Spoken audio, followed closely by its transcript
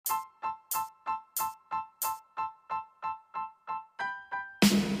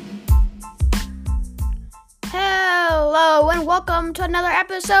Hello and welcome to another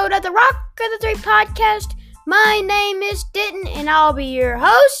episode of the Rock of the Three podcast. My name is Denton and I'll be your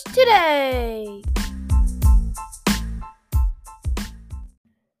host today.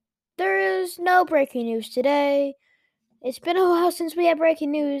 There is no breaking news today. It's been a while since we had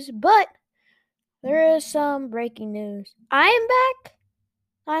breaking news, but there is some breaking news. I am back.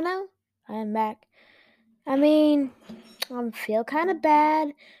 I know, I am back. I feel kind of bad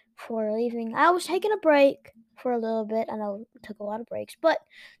for leaving. I was taking a break for a little bit. I know it took a lot of breaks, but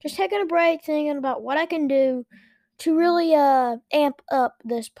just taking a break, thinking about what I can do to really amp up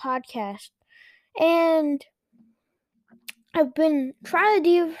this podcast. And I've been trying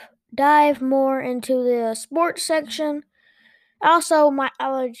to dive more into the sports section. Also, my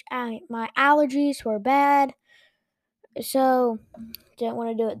allergies were bad, so didn't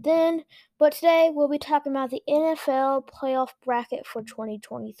want to do it then. But today we'll be talking about the NFL playoff bracket for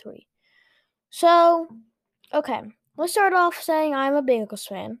 2023. So, okay, let's start off saying I'm a Bengals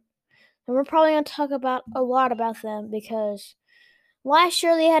fan. And we're probably going to talk about a lot about them because last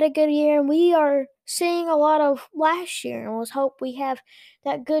year they had a good year, and we are seeing a lot of last year. And let's hope we have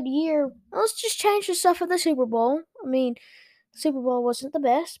that good year. Let's just change the stuff for the Super Bowl. The Super Bowl wasn't the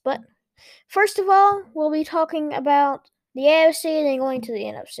best, but first of all, we'll be talking about the AFC and then going to the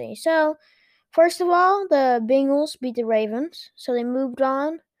NFC. So, first of all, the Bengals beat the Ravens, so they moved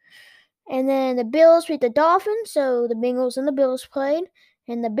on. And then the Bills beat the Dolphins, so the Bengals and the Bills played.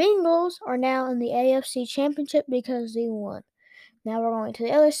 And the Bengals are now in the AFC Championship because they won. Now we're going to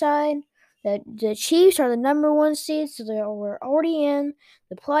the other side. The Chiefs are the number one seed, so we're already in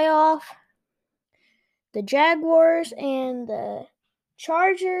the playoff. The Jaguars and the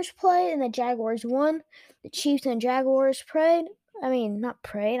Chargers played, and the Jaguars won. The Chiefs and Jaguars played, and then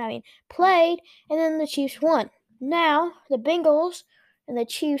the Chiefs won. Now, the Bengals and the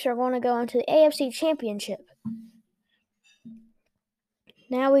Chiefs are going to go into the AFC Championship.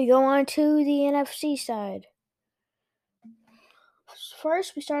 Now we go on to the NFC side.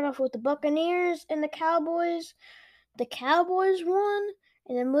 First, we start off with the Buccaneers and the Cowboys. The Cowboys won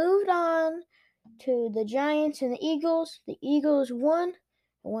and then moved on to the Giants and the Eagles. The Eagles won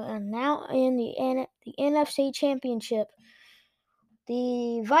and are now in the NFC Championship.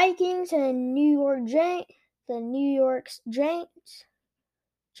 The Vikings and the New York Giants,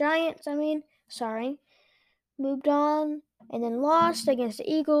 moved on and then lost against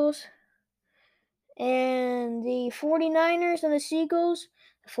the Eagles. And the 49ers and the Seagulls,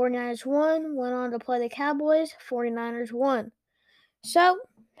 the 49ers went on to play the Cowboys. 49ers won. So,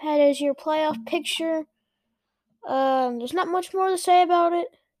 that is your playoff picture. There's not much more to say about it.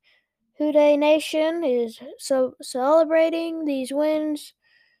 Houday Nation is celebrating these wins.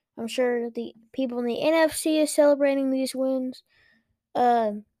 I'm sure the people in the NFC is celebrating these wins.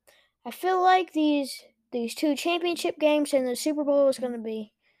 I feel like these two championship games and the Super Bowl is going to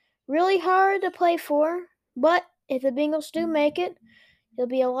be really hard to play for, but if the Bengals do make it, there'll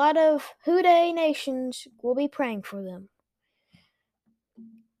be a lot of Houday Nations will be praying for them.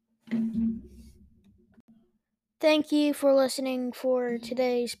 Thank you for listening for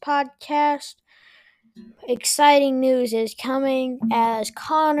today's podcast. Exciting news is coming as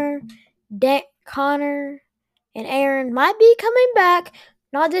Connor, and Aaron might be coming back.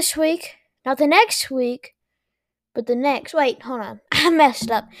 Not this week, not the next week, but the next. Wait, hold on. I messed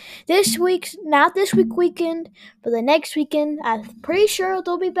up. Not this week weekend, but the next weekend. I'm pretty sure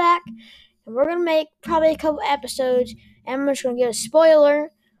they'll be back. And we're going to make probably a couple episodes. And I'm just going to give a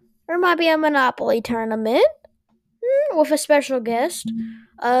spoiler. There might be a Monopoly tournament with a special guest.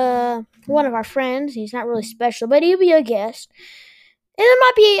 One of our friends. He's not really special, but he'll be a guest. And there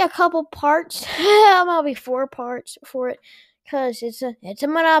might be a couple parts. There might be 4 parts for it. Because it's a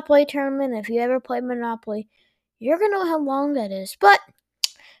Monopoly tournament. If you ever play Monopoly, you're going to know how long that is. But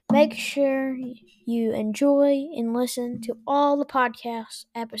make sure you enjoy and listen to all the podcast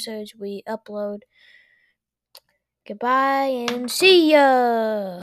episodes we upload. Goodbye and see ya!